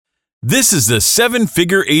This is the Seven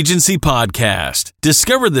Figure Agency Podcast.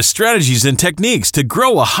 Discover the strategies and techniques to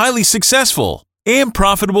grow a highly successful and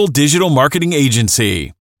profitable digital marketing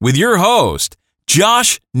agency with your host,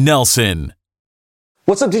 Josh Nelson.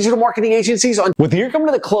 What's up, digital marketing agencies? With the year coming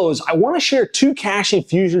to the close, I want to share 2 cash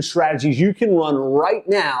infusion strategies you can run right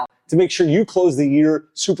now to make sure you close the year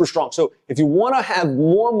super strong. So if you want to have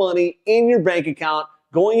more money in your bank account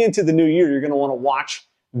going into the new year, you're going to want to watch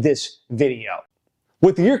this video.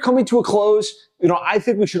 With the year coming to a close, I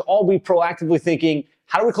think we should all be proactively thinking,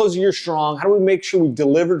 how do we close the year strong? How do we make sure we've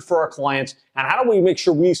delivered for our clients? And how do we make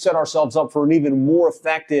sure we set ourselves up for an even more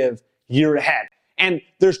effective year ahead? And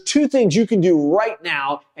there's 2 things you can do right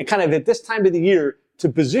now and kind of at this time of the year to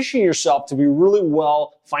position yourself to be really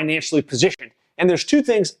well financially positioned. And there's 2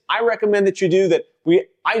 things I recommend that you do that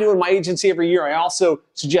I do in my agency every year. I also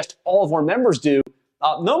suggest all of our members do.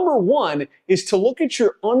 Number 1 is to look at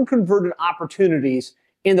your unconverted opportunities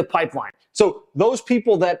in the pipeline. So those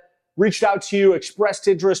people that reached out to you, expressed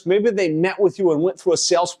interest, maybe they met with you and went through a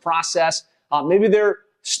sales process. Maybe they're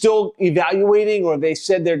still evaluating, or they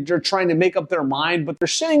said they're trying to make up their mind, but they're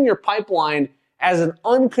sitting in your pipeline as an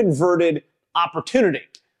unconverted opportunity.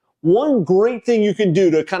 One great thing you can do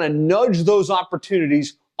to kind of nudge those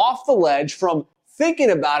opportunities off the ledge from thinking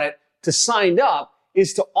about it to signed up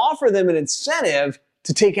is to offer them an incentive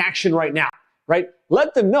to take action right now, right?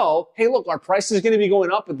 Let them know, hey, look, our price is going to be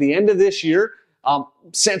going up at the end of this year.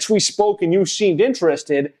 Since we spoke and you seemed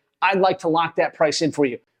interested, I'd like to lock that price in for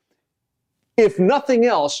you. If nothing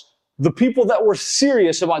else, the people that were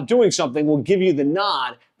serious about doing something will give you the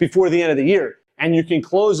nod before the end of the year. And you can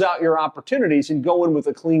close out your opportunities and go in with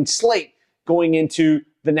a clean slate going into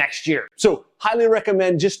the next year. So highly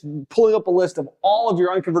recommend just pulling up a list of all of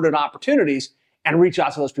your unconverted opportunities and reach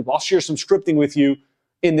out to those people. I'll share some scripting with you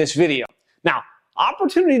in this video. Now,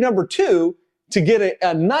 opportunity number 2 to get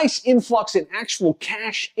a nice influx in actual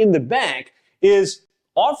cash in the bank is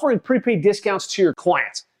offering prepaid discounts to your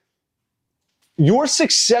clients. Your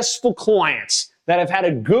successful clients that have had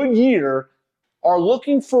a good year are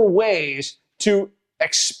looking for ways to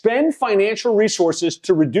expend financial resources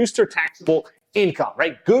to reduce their taxable income,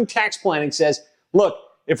 right? Good tax planning says, look,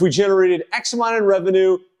 if we generated X amount in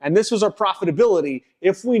revenue and this was our profitability,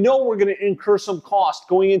 if we know we're going to incur some cost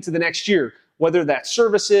going into the next year, whether that's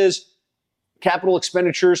services, capital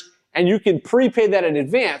expenditures, and you can prepay that in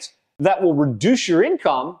advance, that will reduce your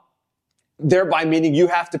income, thereby meaning you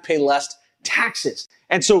have to pay less taxes.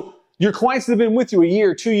 And so your clients that have been with you a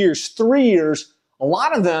year, 2 years, 3 years, a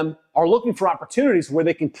lot of them are looking for opportunities where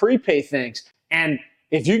they can prepay things. And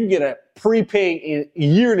if you can get a prepay a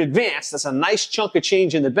year in advance, that's a nice chunk of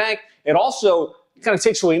change in the bank. It also kind of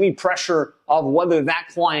takes away any pressure of whether that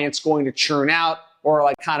client's going to churn out or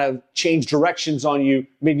like kind of change directions on you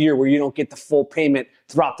mid-year where you don't get the full payment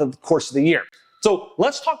throughout the course of the year. So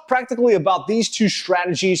let's talk practically about these 2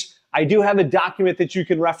 strategies. I do have a document that you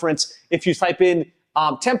can reference. If you type in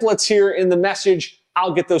templates here in the message,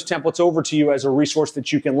 I'll get those templates over to you as a resource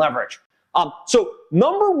that you can leverage. So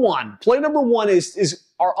play number one is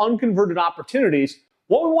our unconverted opportunities.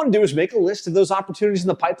 What we want to do is make a list of those opportunities in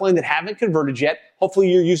the pipeline that haven't converted yet.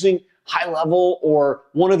 Hopefully you're using High Level or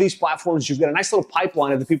one of these platforms. You've got a nice little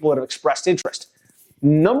pipeline of the people that have expressed interest.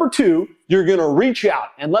 Number 2, you're going to reach out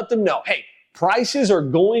and let them know, hey, prices are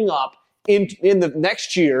going up in the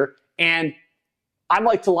next year and I'd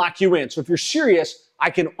like to lock you in. So if you're serious, I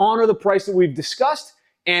can honor the price that we've discussed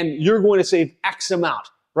and you're going to save X amount,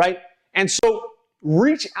 right? And so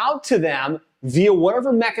reach out to them via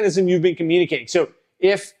whatever mechanism you've been communicating. So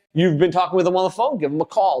if you've been talking with them on the phone, give them a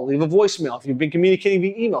call, leave a voicemail. If you've been communicating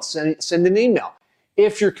via email, send an email.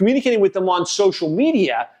 If you're communicating with them on social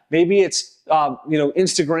media, maybe it's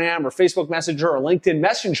Instagram or Facebook Messenger or LinkedIn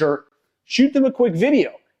Messenger, shoot them a quick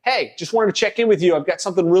video. Hey, just wanted to check in with you. I've got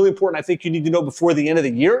something really important I think you need to know before the end of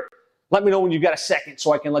the year. Let me know when you've got a second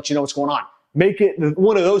so I can let you know what's going on. Make it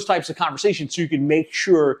one of those types of conversations so you can make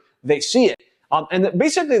sure they see it.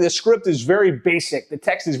 Basically, the script is very basic. The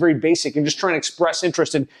text is very basic and just trying to express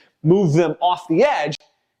interest and move them off the edge.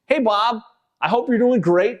 Hey, Bob, I hope you're doing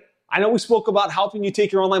great. I know we spoke about helping you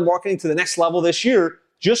take your online marketing to the next level this year.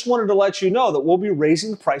 Just wanted to let you know that we'll be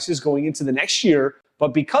raising the prices going into the next year.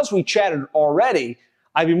 But because we chatted already,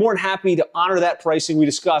 I'd be more than happy to honor that pricing we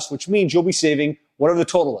discussed, which means you'll be saving whatever the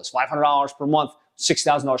total is, $500 per month,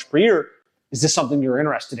 $6,000 per year. Is this something you're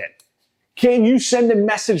interested in? Can you send a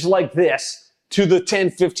message like this to the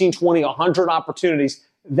 10, 15, 20, 100 opportunities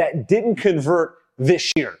that didn't convert this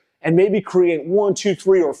year and maybe create 1, 2,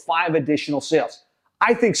 3, or 5 additional sales?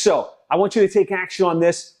 I think so. I want you to take action on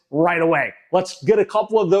this right away. Let's get a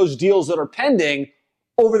couple of those deals that are pending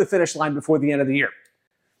over the finish line before the end of the year.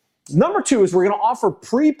 Number two is we're going to offer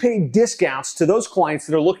prepaid discounts to those clients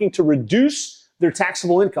that are looking to reduce their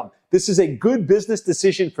taxable income. This is a good business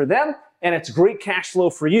decision for them, and it's great cash flow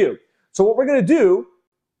for you. So what we're going to do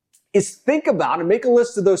is think about and make a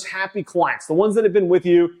list of those happy clients, the ones that have been with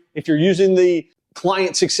you. If you're using the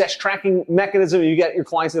client success tracking mechanism, you get your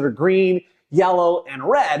clients that are green, yellow, and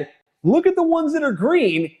red. Look at the ones that are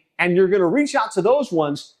green, and you're going to reach out to those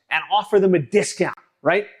ones and offer them a discount,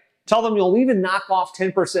 right? Tell them you'll even knock off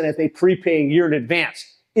 10% if they prepay a year in advance,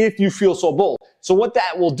 if you feel so bold. So what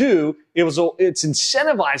that will do, it's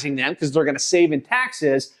incentivizing them because they're going to save in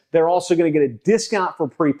taxes. They're also going to get a discount for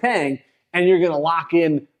prepaying, and you're going to lock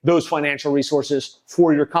in those financial resources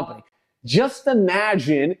for your company. Just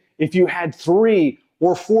imagine if you had 3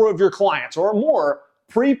 or 4 of your clients or more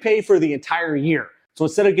prepay for the entire year. So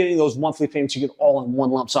instead of getting those monthly payments, you get all in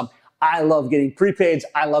one lump sum. I love getting prepaids.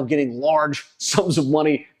 I love getting large sums of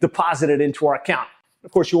money deposited into our account. Of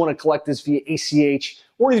course, you want to collect this via ACH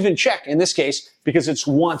or even check in this case because it's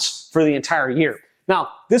once for the entire year. Now,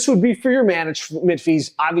 this would be for your management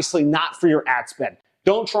fees, obviously not for your ad spend.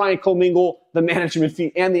 Don't try and commingle the management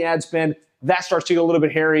fee and the ad spend. That starts to get a little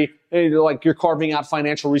bit hairy, and like you're carving out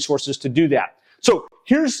financial resources to do that. So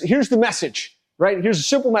here's the message, right? Here's a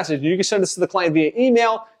simple message. You can send this to the client via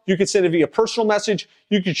email. You can send it via personal message.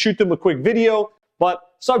 You can shoot them a quick video,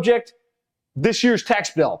 but subject, this year's tax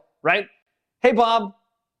bill, right? Hey, Bob,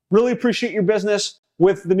 really appreciate your business.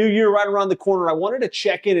 With the new year right around the corner, I wanted to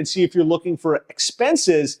check in and see if you're looking for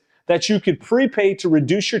expenses that you could prepay to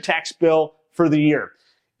reduce your tax bill for the year.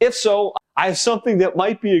 If so, I have something that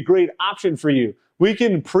might be a great option for you. We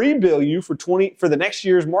can pre-bill you for the next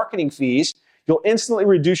year's marketing fees. You'll instantly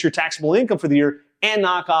reduce your taxable income for the year and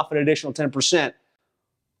knock off an additional 10%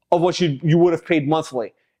 of what you would have paid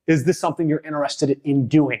monthly. Is this something you're interested in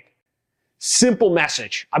doing? Simple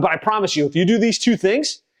message. But I promise you, if you do these 2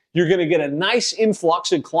 things, you're going to get a nice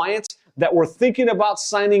influx of clients that were thinking about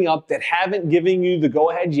signing up that haven't given you the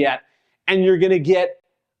go-ahead yet, and you're going to get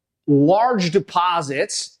large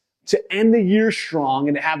deposits to end the year strong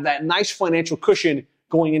and to have that nice financial cushion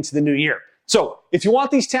going into the new year. So if you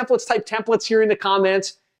want these templates, type templates here in the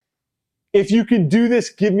comments. If you can do this,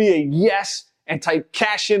 give me a yes and type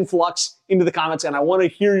cash influx into the comments. And I want to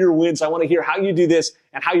hear your wins. I want to hear how you do this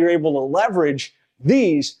and how you're able to leverage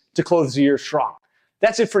these to close the year strong.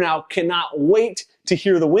 That's it for now. Cannot wait to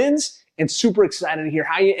hear the wins and super excited to hear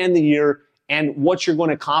how you end the year and what you're going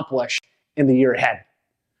to accomplish in the year ahead.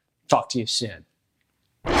 Talk to you soon.